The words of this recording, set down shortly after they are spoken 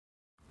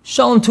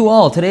Shalom to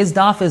all. Today's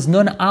daf is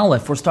Nun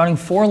Aleph. We're starting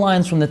 4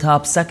 lines from the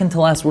top, second to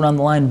last word on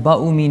the line,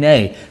 Ba'u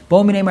Minei.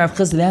 Ba'u Minei Marav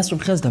Chizda, they asked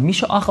Rav Chizda,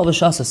 Misha Achal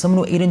V'Shasa,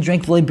 someone who ate and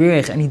drank V'lei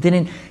Birech, and he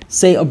didn't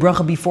say a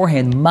bracha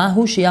beforehand.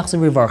 Mahu Sheyachzer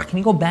Rivarch. Can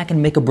he go back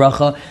and make a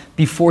bracha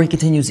before he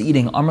continues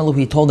eating? Amar Lahu,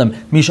 he told him,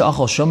 Misha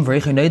Achal Shum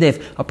V'rech Noidef,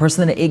 a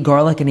person that ate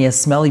garlic and he has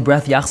smelly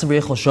breath, Yachzer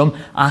V'rech Shum,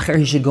 Acher,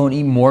 he should go and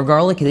eat more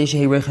garlic,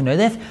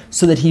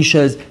 so that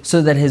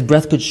his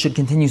breath should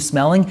continue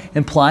smelling,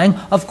 implying,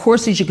 of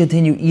course he should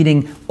continue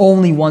eating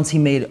only once he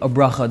made a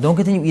bracha. Don't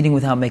continue eating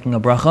without making a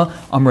bracha.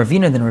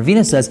 Ravina, then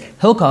Ravina says,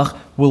 Hilkach,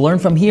 we'll learn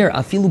from here,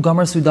 Afilu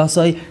Gamar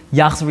Sudasai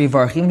Yachzer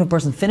Rivarch. Even if a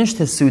person finished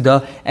his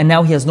Suda and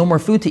now he has no more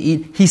food to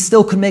eat, he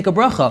still could make a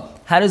bracha.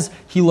 How does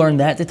he learn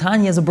that?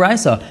 Titani has a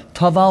brisa.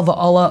 Taval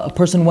va'ala, a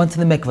person went to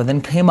the mikvah,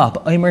 then came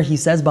up. Omer, he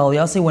says, Ba'al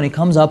Yaseh, when he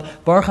comes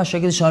up, Baruch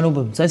HaSheged Shanu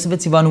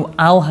b'Mtzaisavit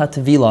al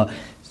HaTavila.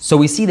 So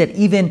we see that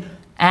even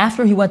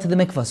after he went to the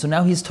mikvah, so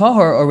now he's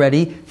tahor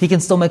already, he can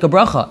still make a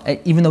bracha,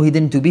 even though he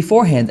didn't do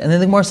beforehand. And then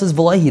the Gemara says,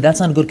 V'laihi,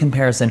 that's not a good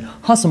comparison.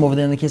 Hasam over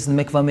there in the case of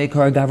the mikvah,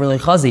 meikar gavr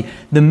lechazi.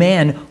 The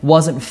man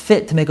wasn't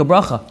fit to make a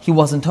bracha. He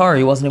wasn't tahor,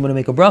 he wasn't able to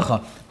make a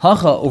bracha.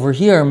 Hacha over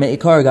here,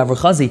 meikar gavr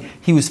chazi,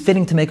 he was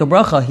fitting to make a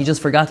bracha, he just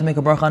forgot to make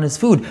a bracha on his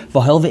food.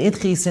 V'hel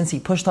ve'idchi, since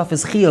he pushed off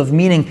his chiyuv,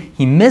 meaning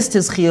he missed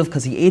his chiyuv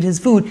because he ate his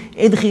food,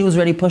 idchi was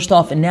already pushed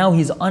off, and now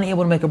he's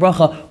unable to make a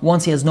bracha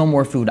once he has no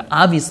more food.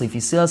 Obviously, if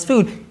he still has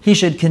food, he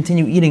should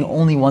continue eating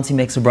only once he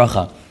makes a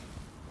bracha.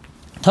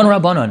 Tan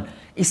Rabbanon,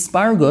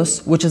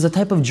 asparagus, which is a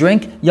type of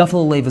drink,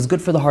 yafal lev, is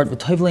good for the heart,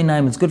 v'toiv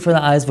le'nayim, it's good for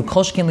the eyes,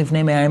 v'kol sheken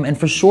lifnei me'ayim, and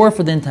for sure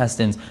for the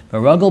intestines.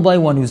 V'ragel by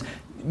one who's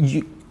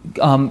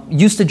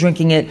used to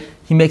drinking it,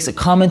 he makes it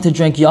common to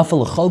drink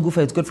yafal l'chol gufa,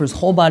 it's good for his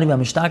whole body.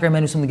 V'amishtaker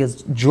man, who something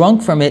gets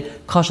drunk from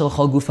it, kasha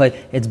l'chol gufa,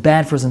 it's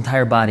bad for his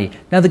entire body.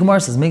 Now the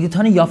Gemara says,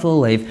 megatani yafal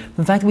lev.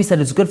 In fact, we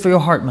said it's good for your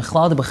heart.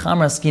 Mechlal de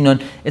b'chamra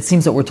skinon. It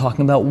seems that we're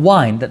talking about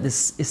wine, that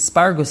this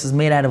asparagus is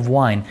made out of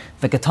wine.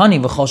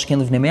 V'katani v'chol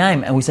sheken livnei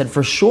me'ayim, and we said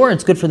for sure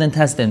it's good for the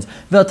intestines.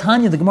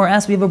 V'atanya, the Gemara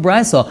asks, we have a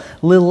brisa,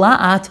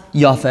 lila'at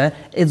yafe.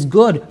 It's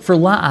good for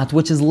la'at,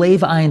 which is lev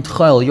ayin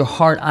tchol, your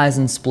heart, eyes,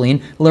 and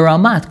spleen.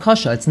 L'ramat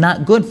kasha. It's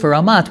not good for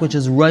ramat, which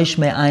is roish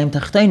me'ayim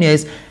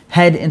tachtonis,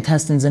 head,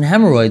 intestines, and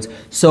hemorrhoids.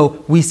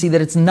 So we see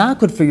that it's not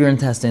good for your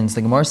intestines.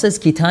 The Gemara says,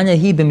 Kitanya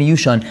hi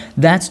b'miyushan.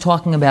 That's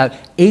talking about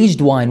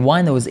aged wine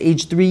that was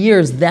aged 3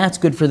 years. That's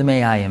good for the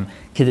me'ayim.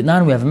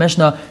 Keditnan, we have a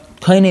Mishnah.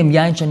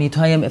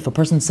 If a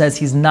person says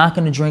he's not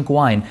going to drink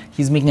wine,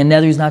 he's making a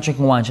nether, he's not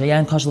drinking wine,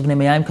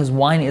 because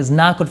wine is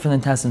not good for the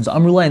intestines.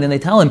 And then they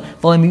tell him,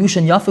 but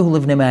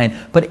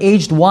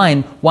aged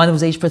wine that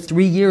was aged for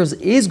 3 years,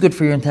 is good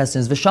for your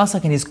intestines.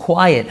 And he's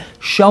quiet,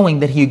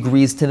 showing that he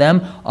agrees to them.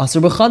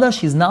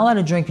 He's not allowed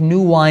to drink new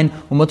wine,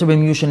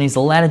 he's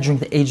allowed to drink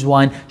the aged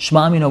wine.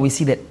 We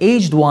see that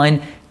aged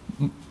wine,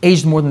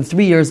 aged more than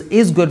 3 years,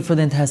 is good for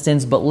the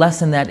intestines, but less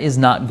than that is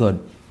not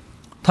good.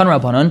 Tan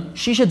Rabbanon,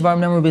 Shisha Dvarim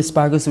Nemru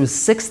B'Asparagus. There was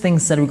 6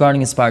 things said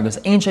regarding asparagus.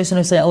 Ein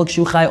Shaisun Say Elok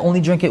Shuchai. Only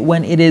drink it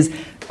when it is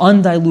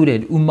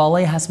undiluted.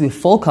 Umalei has to be a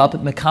full cup.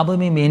 Mekabel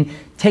Mimin.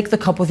 Take the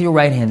cup with your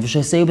right hand,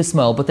 v'shaseu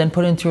b'smol, but then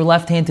put it into your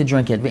left hand to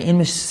drink it. Ve'in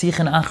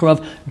mishsichen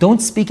achrav. Don't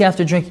speak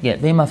after drinking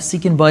it. Ve'in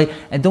mafsikin bay,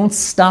 and don't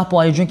stop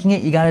while you're drinking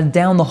it. You got to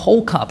down the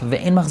whole cup.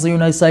 Ve'in machzir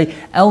naisai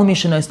el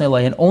mishanais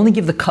nailai, and only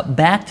give the cup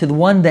back to the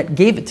one that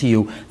gave it to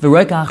you.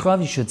 Ve'rek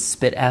achrav, you should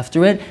spit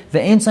after it.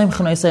 Ve'in saim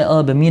chanaisai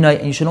el b'minai,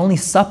 and you should only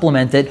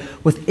supplement it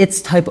with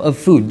its type of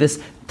food. This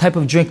type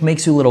of drink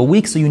makes you a little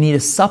weak, so you need to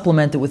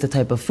supplement it with the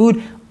type of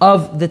food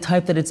of the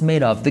type that it's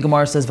made of. The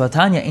Gemara says,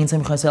 Vatanya, ein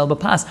sem chasel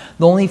b'pas.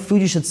 The only food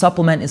you should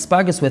supplement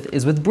asparagus with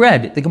is with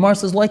bread. The Gemara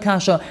says, like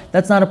kasha,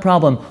 that's not a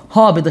problem.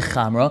 Ha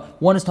b'dechamra,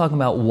 one is talking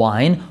about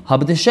wine. Ha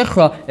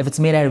b'deshechra, if it's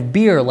made out of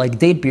beer, like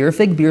date beer,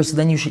 fig beer, so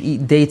then you should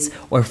eat dates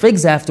or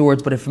figs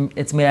afterwards, but if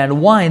it's made out of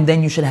wine,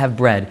 then you should have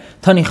bread.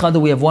 Tani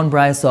chada, we have one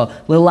brayso,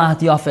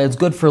 lilat yafa, it's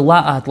good for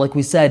la'at, like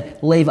we said,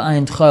 lev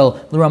ayin tchol,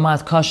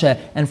 l'ramat kasha,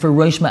 and for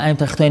roish ma'ayim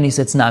tachtenis,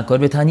 it's not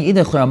good. V'tani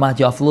idech l'ramat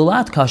yafa,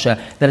 lilat kasha,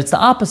 that it's the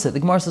opposite. The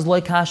Gemara says,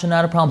 like kasha,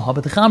 not a problem. One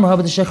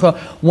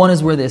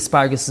is where the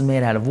asparagus is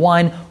made out of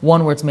wine,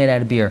 one where it's made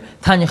out of beer.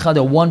 Tanya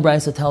Chada, one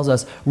brisa tells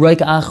us, Reik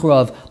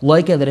achrav,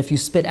 loika, that if you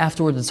spit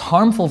afterwards, it's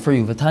harmful for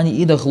you. V'tanya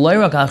idach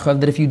loirak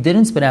achrav, that if you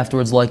didn't spit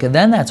afterwards, loika,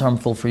 then that's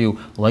harmful for you.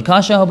 Like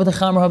kasha,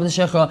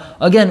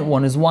 again,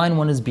 one is wine,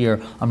 one is beer.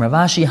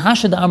 Amravashi,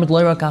 hashad amrit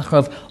loirak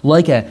achrav,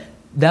 loika,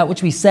 that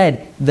which we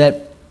said,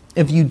 that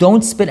if you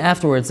don't spit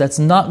afterwards, that's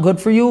not good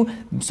for you.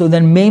 So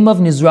then meimav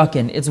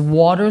nizrakin, its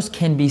waters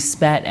can be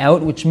spat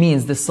out, which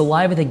means the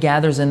saliva that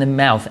gathers in the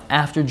mouth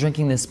after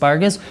drinking the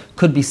asparagus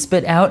could be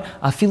spit out,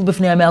 afil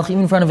b'fnei hamelech,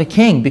 even in front of a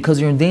king,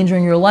 because you're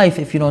endangering your life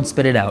if you don't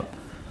spit it out.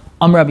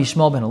 Amr Rabbi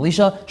Shmuel ben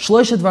Elisha,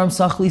 Shloisha Dvarim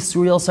Sachli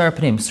Suri al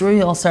Sarapanim.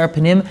 Suri al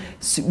Sarapanim,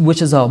 which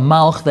is a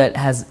malach that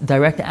has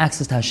direct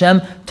access to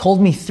Hashem,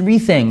 told me three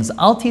things.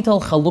 Al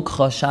tital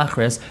chalukcha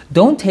shachris.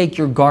 Don't take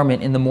your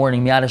garment in the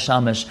morning, mi'ad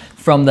hashamish,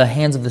 from the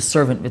hands of the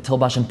servant,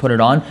 v'tilbash, and put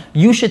it on.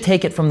 You should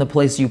take it from the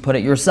place you put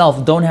it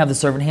yourself. Don't have the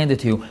servant hand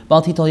it to you.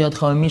 Bal tital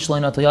yadcha mishlei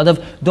natal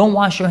yadav. Don't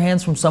wash your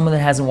hands from someone that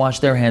hasn't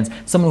washed their hands.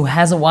 Someone who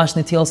hasn't washed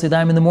Netilas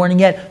Yadayim in the morning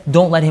yet,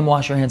 don't let him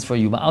wash your hands for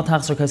you. V'al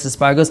tachzor kaisis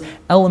spargos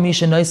elami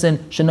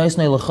shenoisnei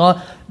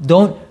lecha.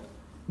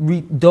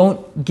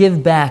 Don't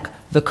give back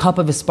the cup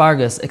of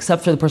asparagus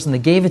except for the person that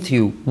gave it to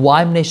you.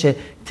 Why?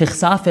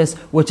 Tichsafis,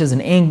 which is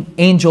an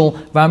angel,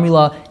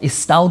 Vamila,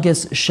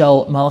 Istalgis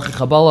Shel Malachi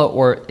Chabala,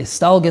 or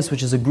Istalgis,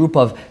 which is a group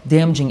of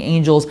damaging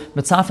angels.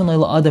 Mitzafin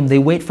Leila Adam, they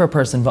wait for a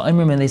person.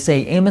 Va'imrim, and they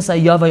say, Emes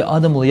Ayavai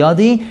Adam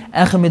Liyadi,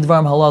 Echem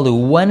Midvarm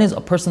Halalu. When is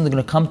a person going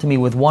to come to me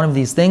with one of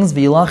these things?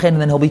 V'yilached,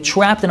 and then he'll be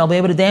trapped and I'll be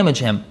able to damage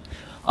him.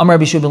 Amar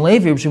Rabbi Shimon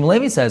Levi, Rabbi Shimon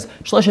Levi says,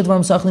 Shloshet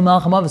Dvarim Sachli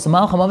Malach HaMavis. The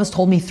Malach HaMavis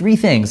told me three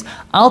things.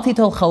 Al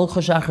titel chalukcha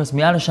shachris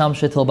miyad hasham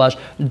shetilbash.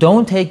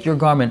 Don't take your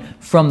garment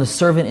from the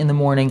servant in the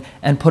morning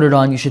and put it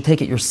on. You should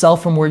take it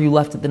yourself from where you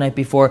left it the night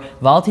before.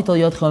 Val titel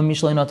yodcha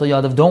mishlei natal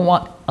yadav.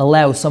 Don't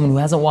allow someone who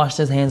hasn't washed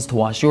his hands to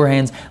wash your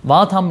hands.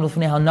 Val tamid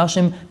l'fnei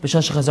hanashim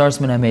b'shash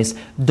chazaros min hames.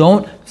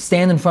 Don't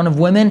stand in front of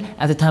women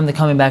at the time they're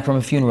coming back from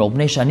a funeral.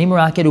 Bnei shani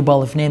meraket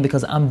ubal l'fneim,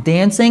 because I'm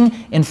dancing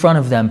in front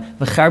of them.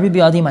 V'charbi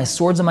biyadi, my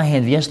sword's in my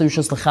hand. V'yesh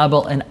l'rishos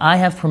l'chabel, and I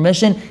have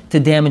permission to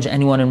damage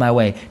anyone in my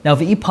way. Now,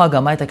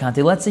 v'ipaga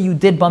ma'itakanti. Let's say you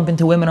did bump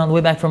into women on the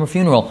way back from a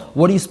funeral.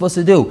 What are you supposed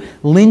to do?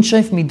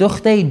 Linshef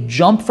miduchte,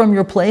 jump from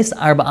your place.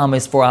 Arba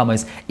ames, 4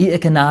 ames.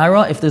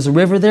 I'ekanahara, if there's a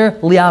river there,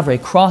 liavre,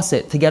 cross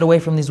it to get away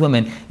from these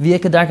women.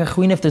 V'yekadarka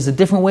chwin, if there's a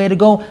different way to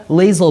go,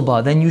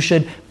 lezelba, then you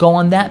should go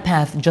on that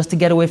path just to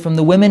get away from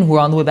the women who are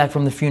on the way back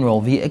from the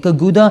funeral.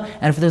 V'yekaguda,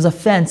 and if there's a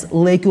fence,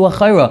 leiku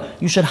achayra,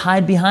 you should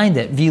hide behind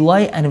it.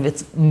 V'lai, and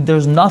if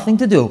there's nothing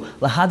to do,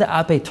 lahada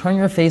ape, turn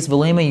your face.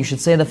 V'lema, you should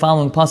say the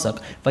following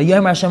pasuk.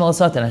 V'yomer Hashem al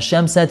Satan.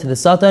 Hashem said to the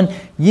Satan,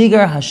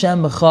 Yigar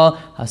Hashem b'cha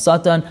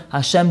ha-Satan.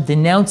 Hashem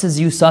denounces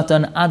you,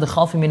 Satan, ad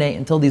chalfimine,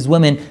 until these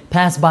women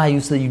pass by you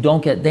so that you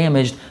don't get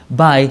damaged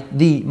by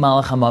the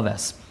Malach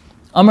HaMaves.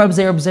 Amar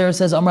Abzer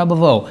says, Amar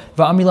Bavo,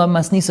 Va'amila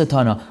Masnisa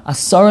Tana,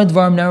 Asara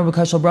Dvarim Nera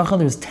B'Kashal Bracha.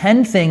 There's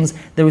 10 things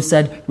that were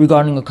said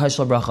regarding a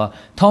Kashal Bracha.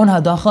 Ton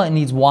Hadacha, it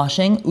needs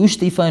washing,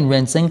 Ushtifa, and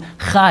rinsing,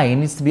 Chai, it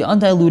needs to be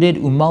undiluted,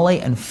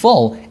 Umale, and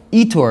full,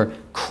 Itor,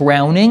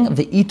 crowning,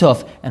 the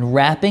itof, and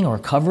wrapping or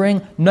covering,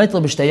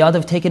 noitla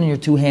b'shteyadav, take it in your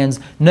two hands,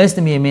 nois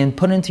to miyamin,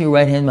 put it into your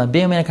right hand,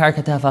 ma'beyamin akar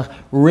katafach,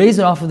 raise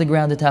it off of the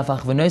ground, the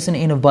tafach, v'nois an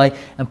ein of bay,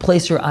 and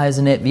place your eyes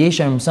in it.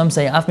 V'yesharim, some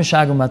say, af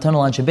mishagrim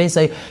matanal an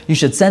shebesei, you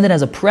should send it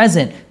as a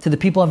present to the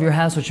people of your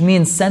house, which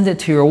means send it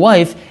to your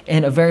wife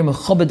in a very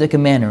mechubadik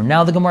manner.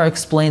 Now the Gemara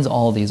explains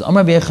all of these.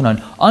 Amar b'yechanan,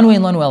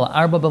 anwein lanu ela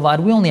arba bavad,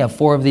 we only have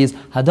 4 of these,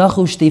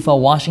 hadachu shtifa,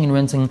 washing and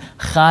rinsing,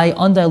 chai,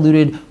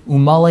 undiluted,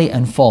 umale,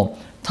 and full.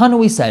 Tana,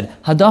 we said,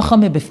 hadacha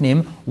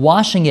mebifnim,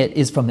 washing it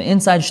is from the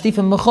inside,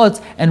 shtifim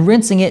mechutz, and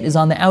rinsing it is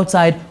on the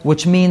outside,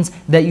 which means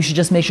that you should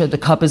just make sure that the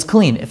cup is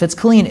clean. If it's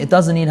clean, it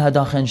doesn't need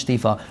hadacha and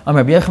shtifa.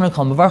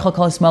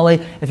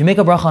 If you make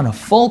a bracha on a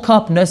full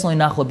cup,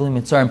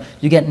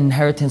 you get an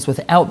inheritance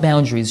without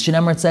boundaries.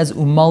 Shinemar, it says,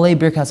 umale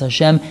birkas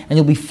Hashem, and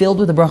you'll be filled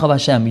with the bracha of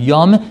Hashem.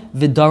 Yom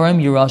v'darim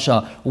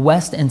yirasha,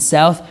 west and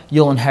south,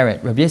 you'll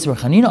inherit. Rabbi Yisrael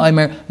Chanina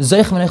Omer,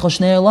 zeich v'nechol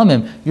shnei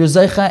olamim, you're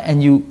zeicha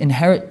and you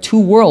inherit 2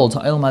 worlds,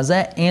 olam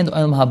hazeh and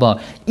olam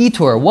haba.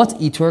 Itur, what's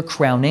itur?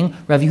 Crowning.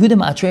 Rav Yehuda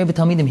Ma'atrei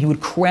v'talmidim, he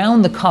would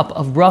crown the cup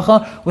of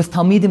bracha with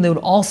talmidim. They would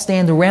all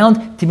stand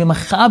around to be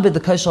machabed the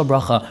kashal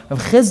bracha. Rav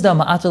Chizda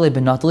Ma'atrei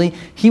benatli,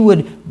 he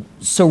would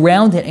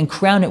surround it and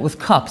crown it with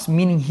cups,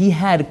 meaning he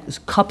had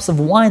cups of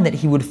wine that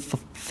he would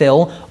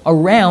fill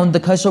around the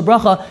kashal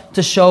bracha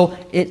to show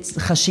its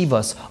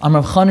chashivas.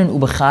 Amar Chanan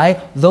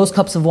ubachai, those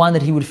cups of wine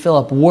that he would fill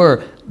up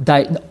were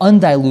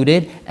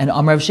undiluted, and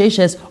Amar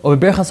Sheshes or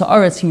Berachos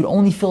haaretz, he would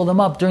only fill them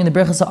up during the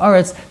Berachos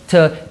haaretz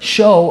to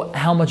show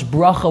how much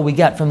bracha we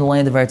get from the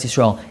land of Eretz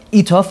Yisrael.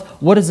 Itof,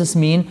 what does this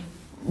mean?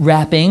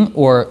 Wrapping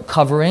or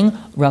covering.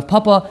 Rav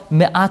Papa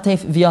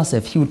me'atef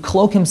v'yasef, he would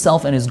cloak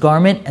himself in his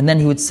garment and then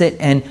he would sit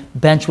and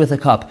bench with a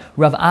cup.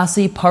 Rav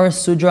Asi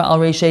paras sudra al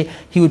reshe,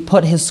 he would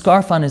put his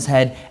scarf on his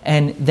head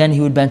and then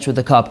he would bench with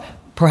a cup.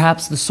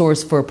 Perhaps the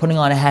source for putting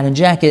on a hat and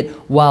jacket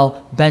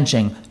while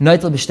benching.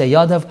 Noitla b'shtei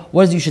yadav,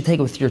 what is you should take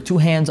it with your 2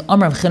 hands.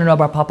 Amar v'chinan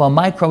bar papa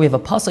micro, we have a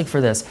pasuk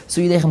for this.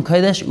 So yidechem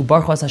kodesh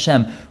u'barchos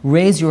Hashem,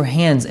 raise your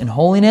hands in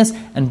holiness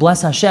and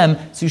bless Hashem.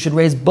 So you should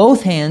raise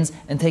both hands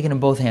and take it in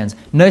both hands.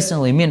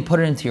 Noisnali min, put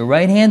it into your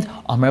right hand.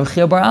 Amar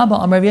v'chia bar abba,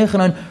 Amar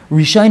v'yechanan,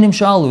 rishaynim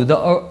shalu,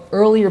 the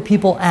earlier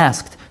people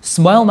asked,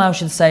 Smile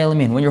maushid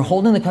sayalamin. When you're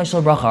holding the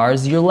kashal bracha,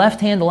 is your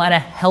left hand allowed to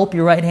help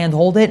your right hand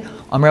hold it?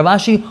 Amar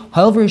Ravashi,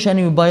 however,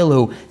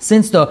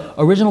 since the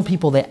original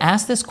people, they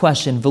asked this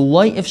question,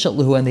 v'loy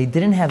ifshatluhu, and they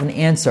didn't have an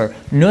answer.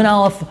 Nun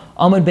alaf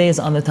amud bay is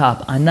on the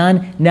top.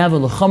 Anan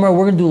navu l'chomer.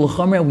 We're going to do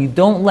l'chomer. We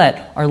don't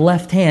let our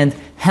left hand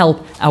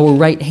help our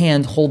right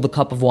hand hold the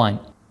cup of wine.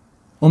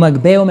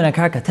 Umagbeo min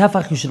akarka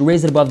tefach, you should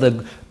raise it above the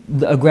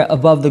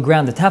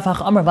ground. The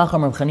tefach, Amar Vach,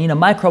 Amar Chanina,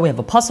 Mikra, we have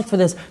a pasuk for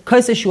this.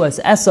 Kais Yeshua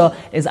Esa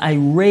is I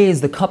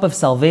raise the cup of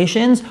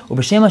salvations,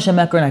 Ubashem Hashem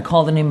Ekar, and I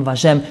call the name of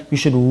Hashem. You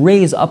should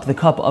raise up the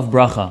cup of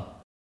bracha.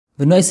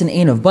 The nice and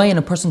ain of bayin,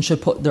 a person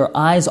should put their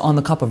eyes on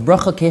the cup of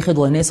bracha,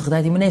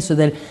 so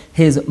that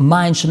his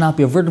mind should not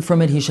be averted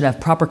from it. He should have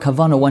proper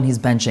kavanah when he's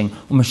benching.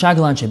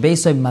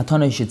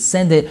 He should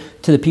send it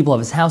to the people of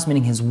his house,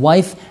 meaning his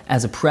wife,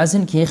 as a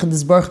present. Who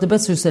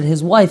said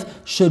his wife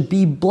should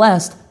be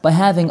blessed by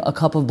having a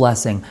cup of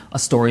blessing. A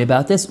story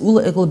about this: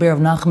 Ula ikl ber Rav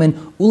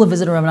Nachman. Ula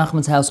visited Rav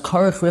Nachman's house.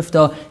 Karech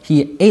rifta.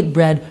 He ate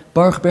bread.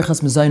 Baruch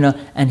berachos mezayna,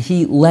 and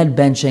he led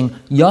benching.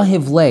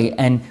 Yahiv lay,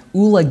 and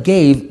Ula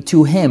gave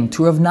to him,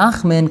 to Rav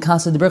Nachman,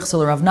 kasa de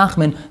berachos Rav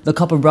Nachman, the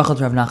cup of bracha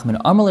to Rav Nachman.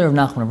 Amalei Rav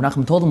Nachman. Rav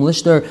Nachman told him,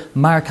 Lishter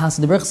mar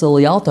kasa de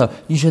berachos Yalta.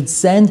 You should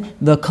send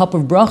the cup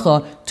of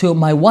bracha to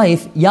my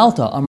wife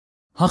Yalta.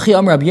 Hachi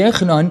Amar Rabbi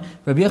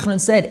Yochanan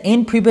said,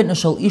 "Ein pribit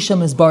nashal isha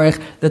mizbarich,"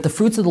 that the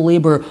fruits of the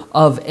labor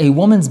of a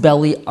woman's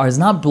belly is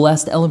not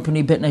blessed elim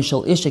pribit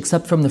nashal ish,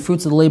 except from the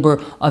fruits of the labor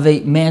of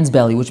a man's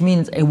belly, which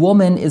means a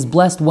woman is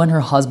blessed when her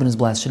husband is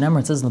blessed.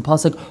 Shenemar, it says in the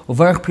pasuk,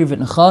 "Uvarich pribit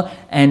nacha,"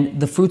 and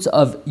the fruits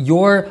of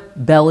your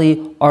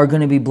belly are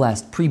going to be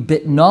blessed.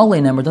 Pribit nale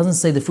nemar doesn't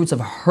say the fruits of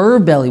her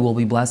belly will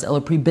be blessed.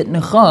 Elim pribit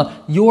nacha,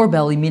 your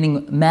belly,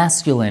 meaning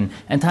masculine.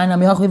 And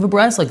Tainam Yachov we have a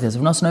brass like this.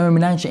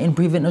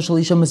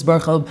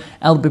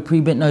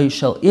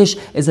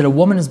 Is that a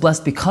woman is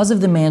blessed because of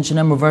the man. It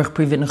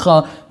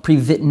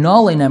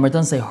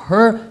doesn't say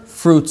her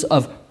fruits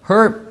of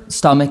her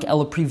stomach,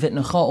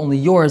 only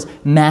yours,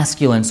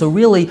 masculine. So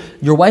really,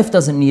 your wife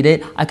doesn't need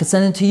it. I could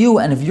send it to you,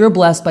 and if you're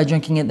blessed by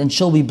drinking it, then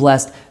she'll be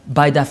blessed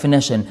by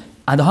definition.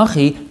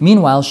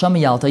 Meanwhile,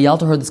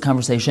 Yalta heard this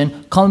conversation.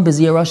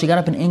 She got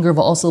up in anger,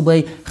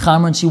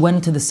 and she went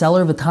into the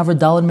cellar of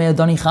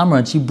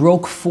and she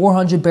broke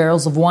 400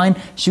 barrels of wine.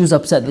 She was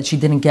upset that she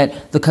didn't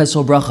get the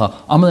kaisel bracha.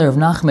 Rav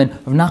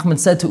Nachman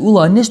said to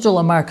Ula,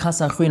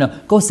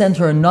 go send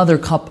her another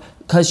cup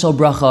kaisel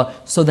bracha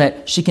so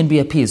that she can be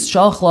appeased.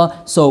 Shalchla,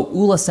 so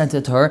Ula sent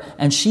it to her,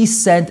 and he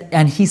sent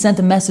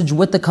a message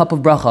with the cup of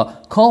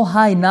bracha. Kol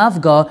hai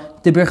navga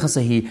de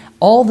birchasahi.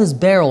 All this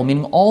barrel,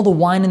 meaning all the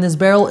wine in this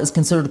barrel, is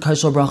considered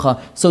kaisel bracha,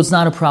 so it's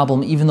not a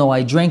problem. Even though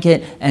I drank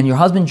it and your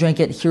husband drank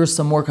it, here's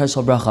some more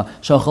kaisel bracha.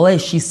 Shalchale,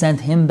 she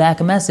sent him back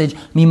a message,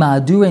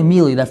 mima'adure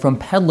mili, that from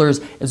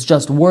peddlers it's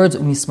just words,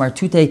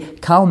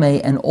 umismartute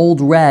kalme, and old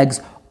rags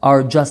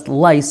are just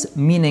lice,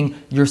 meaning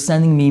you're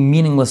sending me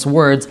meaningless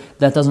words.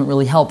 That doesn't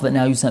really help that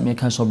now you sent me a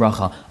kaisel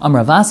bracha.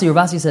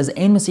 Ravasi says,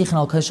 Ein mesichin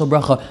al kaisel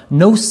bracha,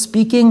 no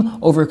speaking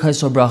over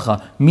kaisel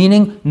bracha,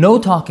 meaning no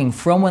talking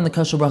from when the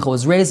kaisel bracha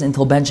was raised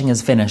until benching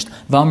is finished.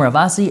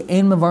 Ravasi,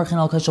 Ein mevarchin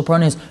al kaisel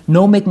pranis,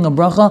 no making a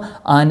bracha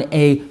on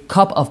a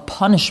cup of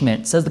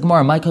punishment. Says the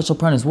Gemara, my kaisel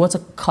pranis, what's a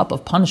cup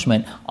of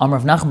punishment?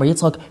 Rav Nachman bar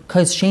Yitzchak,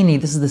 kais sheni,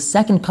 this is the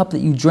second cup that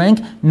you drank,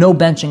 no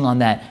benching on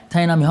that.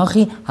 Tainam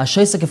hachi,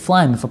 hasheisek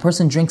eflaim, if a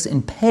person drinks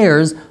in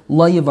pairs,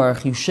 la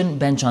yavarach, you shouldn't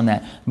bench on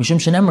that. Mishum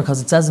shenemar,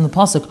 because it says in the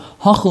pasuk,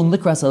 hachum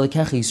likras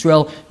alekecha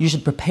Yisrael, you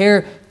should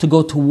prepare to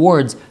go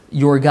towards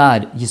your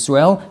God,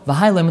 Yisrael,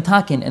 v'hayle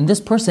matakin, and this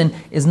person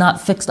is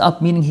not fixed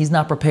up, meaning he's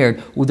not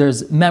prepared. Well,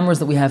 there's memories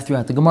that we have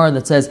throughout the Gemara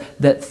that says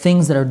that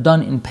things that are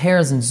done in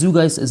pairs and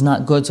zugais is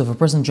not good. So if a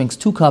person drinks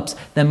 2 cups,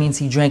 that means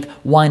he drank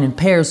wine in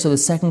pairs, so the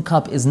second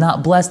cup is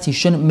not blessed. He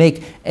shouldn't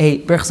make a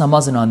berachos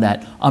hamazon on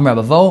that. Amar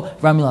Bavo,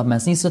 Ramilav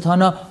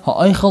Masnisatana,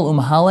 ha'oichel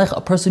u'mahalech,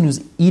 a person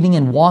who's eating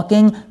and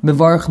walking,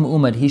 mevarach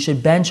me'umad, he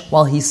should bench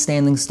while he's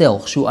standing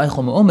still. Shu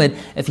oichel me'umad,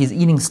 if he's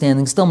eating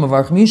standing still,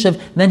 mevarach me'yushav,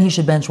 then he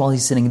should bench while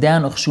he's sitting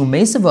down. And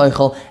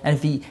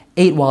if he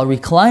ate while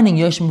reclining,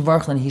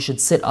 then he should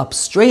sit up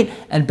straight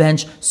and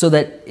bench, so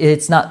that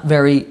it's not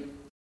very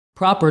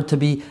proper to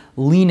be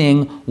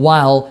leaning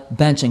while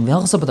benching.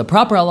 But the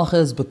proper halacha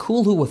is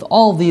bekulhu, with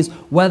all of these,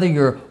 whether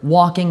you're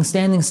walking,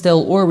 standing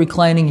still, or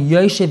reclining,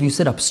 yoshev, you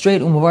sit up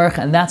straight,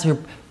 and that's your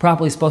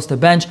properly supposed to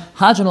bench.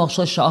 Mazel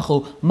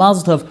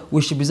tov,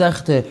 we should be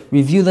zech to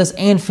review this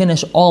and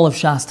finish all of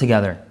Shas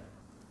together.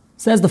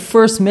 Says the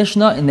first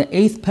Mishnah in the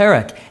 8th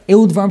parak,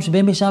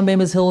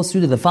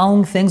 the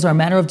following things are a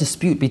matter of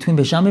dispute between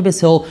Beisham and Beis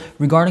Hillel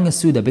regarding a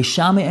Suda.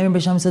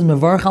 Beisham says,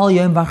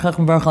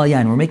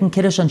 we're making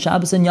Kiddush on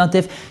Shabbos and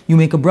Yantif. You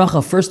make a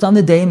bracha first on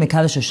the day,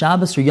 Mekadosh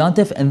Shabbos or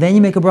Yantif, and then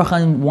you make a bracha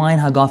on wine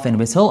Hagafen.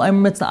 Beis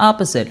Hillel, it's the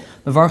opposite.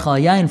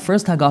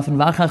 First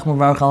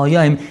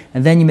Hagafen,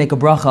 and then you make a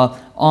bracha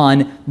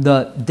on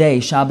the day,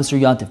 Shabbos or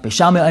Yantif.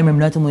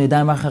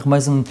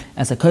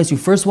 You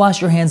first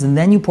wash your hands and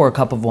then you pour a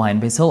cup of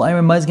wine.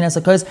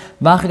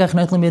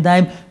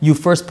 You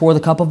first pour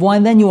the cup of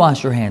wine, then you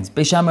wash your hands.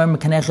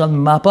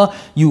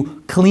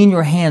 You clean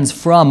your hands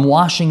from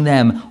washing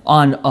them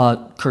on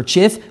a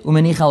kerchief,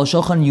 umenich al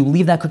shulchan, you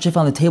leave that kerchief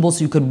on the table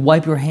so you could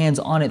wipe your hands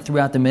on it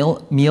throughout the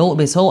meal.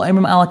 Beis Hillel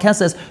Amrim ala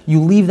keses,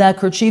 you leave that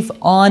kerchief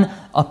on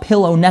a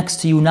pillow next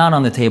to you, not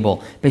on the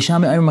table.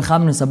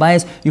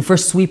 You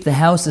first sweep the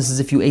house. This is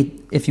if you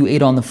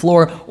ate on the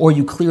floor, or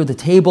you clear the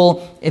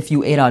table if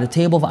you ate at a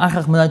table.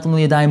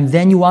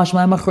 Then you wash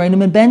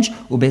and bench.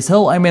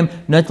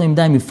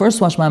 You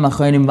first wash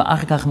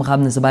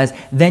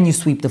then you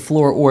sweep the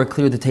floor or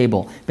clear the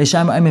table. If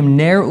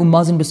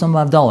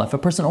a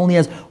person only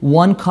has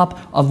 1 cup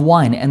of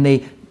wine and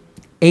they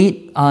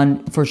ate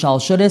for Shal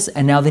Shuddis,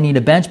 and now they need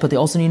a bench, but they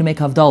also need to make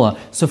Havdalah.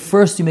 So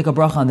first you make a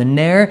bracha on the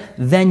Ner,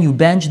 then you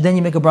bench, then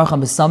you make a bracha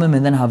on Besamim,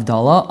 and then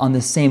Havdalah on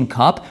the same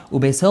cup.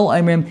 Ubeis Hillel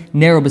Amrim,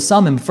 Ner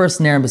Besamim, first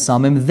Ner and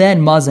Besamim,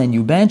 then Mazen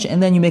you bench,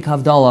 and then you make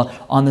Havdalah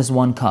on this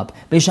 1 cup.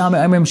 Beis Shammai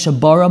Amrim,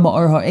 Shabara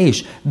Ma'ar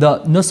Ha'esh.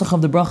 The nusach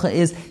of the bracha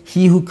is,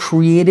 he who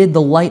created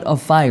the light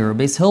of fire.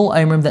 Beis Hillel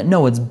Amrim, that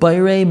no, it's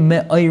Bayrei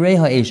Me'ayrei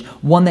Ha'esh,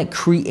 one that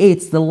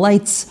creates the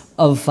lights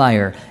of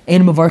fire. You're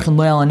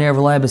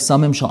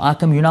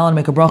not allowed to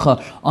make a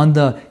bracha on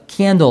the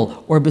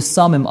candle or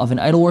besamim of an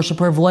idol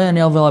worshiper,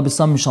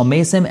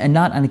 and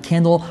not on a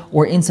candle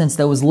or incense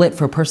that was lit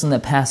for a person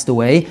that passed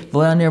away, and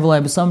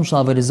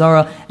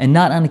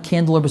not on a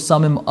candle or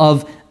besamim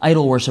of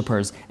idol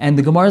worshippers. And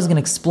the Gemara is going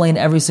to explain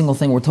every single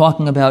thing we're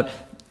talking about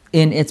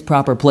in its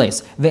proper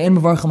place. You're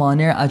not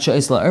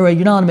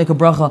allowed to make a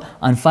bracha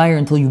on fire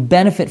until you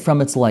benefit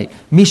from its light.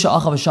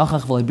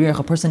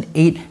 A person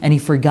ate and he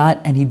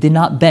forgot and he did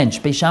not bench.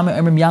 You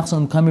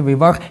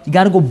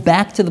got to go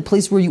back to the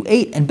place where you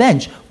ate and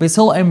bench. You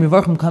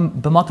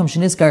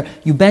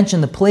bench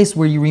in the place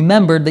where you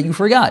remembered that you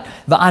forgot.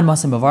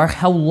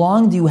 How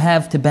long do you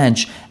have to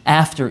bench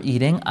after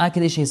eating?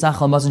 Until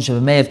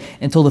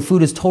the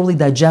food is totally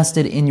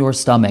digested in your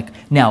stomach.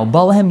 Now,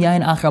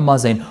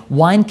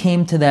 wine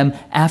came to them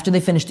after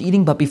they finished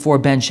eating but before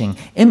benching.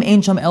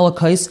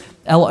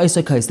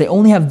 They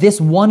only have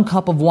this 1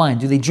 cup of wine.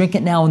 Do they drink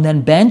it now and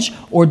then bench,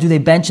 or do they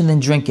bench and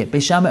then drink it?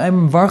 Make a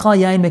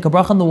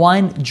bracha on the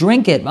wine,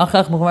 drink it,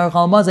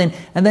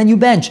 and then you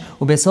bench.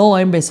 Beis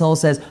Hillel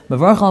says,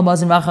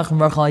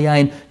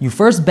 you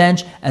first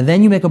bench and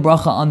then you make a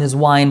bracha on this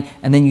wine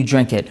and then you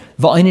drink it.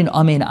 You're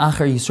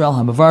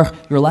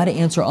allowed to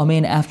answer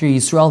amen after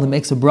Yisrael that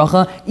makes a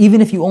bracha,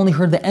 even if you only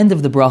heard the end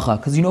of the bracha,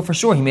 because you know for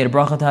sure he made a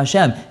bracha to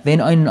Hashem.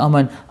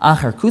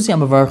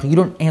 You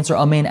don't answer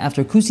amen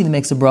after Kusi that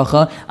makes a bracha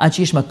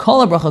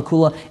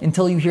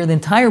until you hear the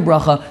entire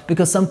bracha,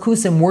 because some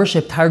kusim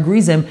worshipped Har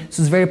Grizim,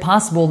 so it's very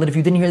possible that if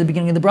you didn't hear the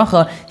beginning of the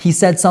bracha, he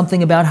said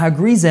something about Har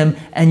Grizim,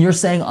 and you're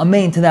saying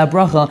amen to that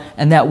bracha,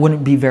 and that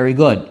wouldn't be very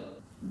good.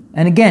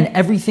 And again,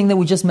 everything that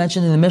we just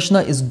mentioned in the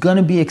Mishnah is going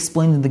to be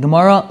explained in the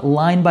Gemara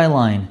line by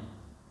line.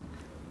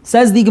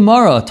 Says the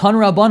Gemara, Tan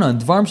Rabbanan,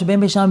 Dvarim Sheben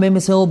Beisham Ben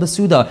Beis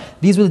Besuda.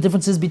 These were the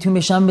differences between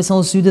Beisham and Beis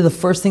Besuda. The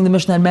first thing the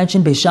Mishnah had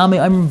mentioned, Beisham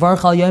Amrim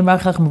Varch Al Yain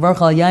Varchach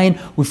Varch Al Yain.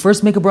 We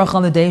first make a bracha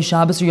on the day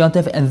Shabbos or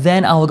Yontif, and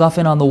then Al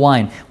Gafen on the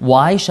wine.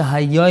 Why?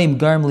 Shahayim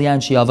Garm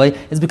Liyan Shiavai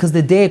is because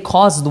the day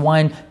causes the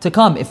wine to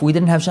come. If we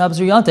didn't have Shabbos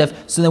or Yontif,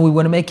 so then we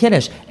wouldn't make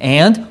Kiddush.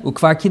 And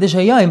Ukvar Kiddush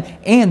Hayayim,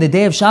 and the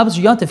day of Shabbos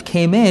or Yontif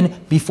came in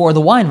before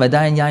the wine.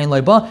 Vadayin Yain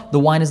Leiba, the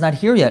wine is not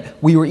here yet.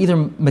 We were either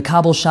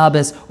Mekabel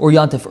Shabbos or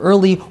Yontif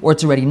early, or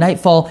it's already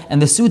nightfall,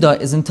 and the Suda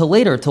is until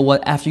later, till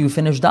what after you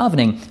finish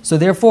davening. So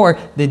therefore,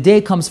 the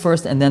day comes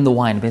first and then the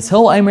wine. Beis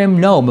Hillel Amrim,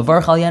 no,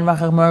 Mevarch al Yain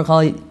V'achar Mevarch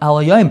al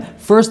Hayayim,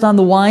 first on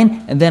the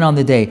wine and then on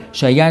the day.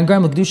 Shayayin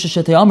Gram L'Kedusha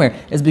Shetei Omer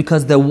is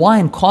because the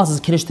wine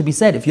causes Kiddush to be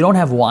said. If you don't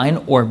have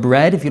wine or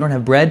bread, if you don't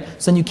have bread,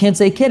 so then you can't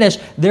say Kiddush.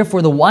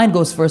 Therefore, the wine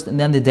goes first and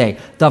then the day.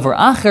 Davar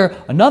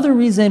Acher, another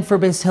reason for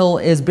Beis Hillel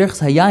is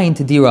Birchas Hayayin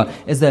Tedira,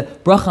 is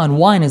that bracha on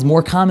wine is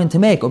more common to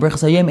make. Or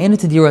Birchas Hayayim Ein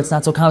Tedira, it's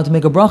not so common to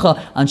make a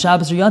bracha on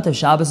Shabbos or Yontif.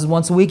 Shabbos is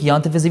once a week,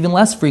 Yontif is even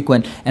less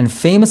frequent. And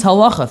famous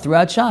halacha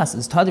throughout Shas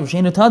is Tadir,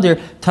 Sheina Tadir,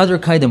 Tadir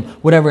Kaidim.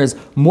 Whatever is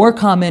more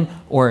common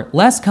or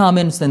less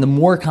common, so then the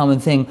more common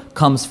thing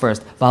comes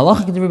first.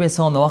 V'halacha k'divrei Beis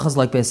Hillel, and the halacha is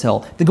like Beis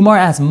Hillel. The Gemara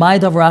asks, "My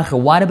davar acher,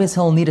 why does Beis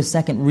Hillel need a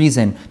second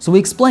reason?" So we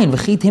explain,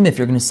 v'chitim, if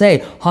you're going to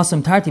say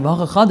hasam tarti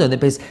v'hacha chada, that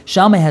Beis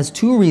Shammai has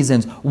 2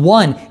 reasons.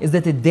 One is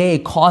that the day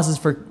causes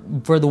for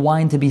the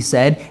wine to be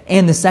said,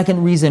 and the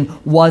second reason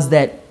was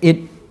that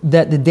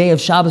the day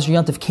of Shabbos or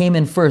Yontif came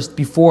in first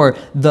before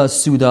the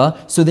Suda,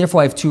 so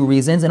therefore I have 2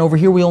 reasons. And over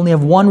here we only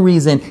have 1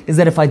 reason, is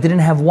that if I didn't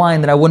have wine,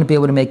 that I wouldn't be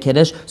able to make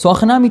Kiddush. So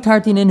Achanami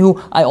Tartin Inhu,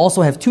 I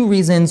also have 2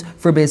 reasons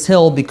for Beis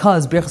Hillel,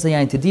 because Birchas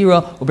Hayayin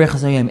Tedira or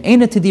Birchas Hayayim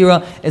Eina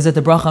Tedira is that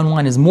the bracha on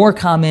wine is more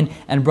common,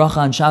 and bracha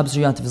on Shabbos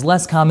or Yontif is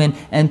less common,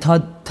 and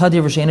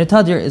Tadir v'sheina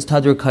Tadir is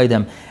Tadir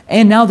Kaidem.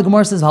 And now the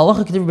Gemara says,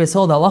 Halacha k'divrei Beis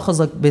Hillel, the halacha is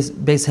like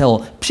Beis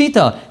Hillel.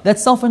 Pshita,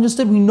 that's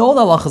self-understood. We know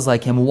the halacha is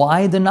like him.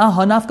 Why? The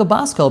nafka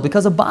baskel,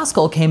 because a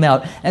baskel came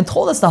out and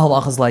told us the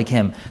halacha is like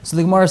him. So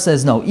the Gemara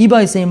says, no.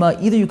 Ibai Sema,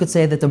 either you could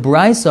say that the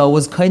Braisa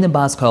was Kaidem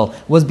baskel,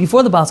 was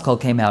before the baskel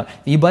came out.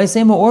 Ibai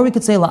Sema, or we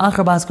could say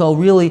la'achar baskel,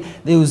 really,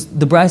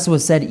 the Braisa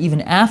was said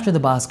even after the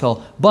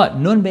baskel. But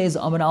Nun Beis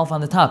Amin Alf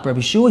on the top. Rabbi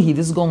Shua,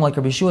 this is going like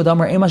Rabbi Shua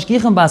Damar Emash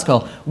Gichem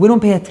baskel. We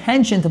don't pay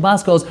attention to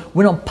baskels.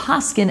 We don't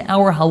paskin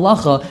our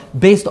halacha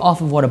based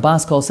off of what a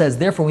Baskal says.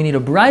 Therefore, we need a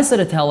Brisa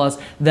to tell us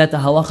that the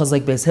halacha is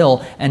like Beis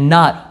Hill, and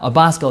not a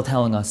Baskal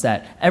telling us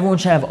that. Everyone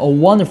should have a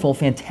wonderful,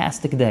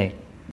 fantastic day.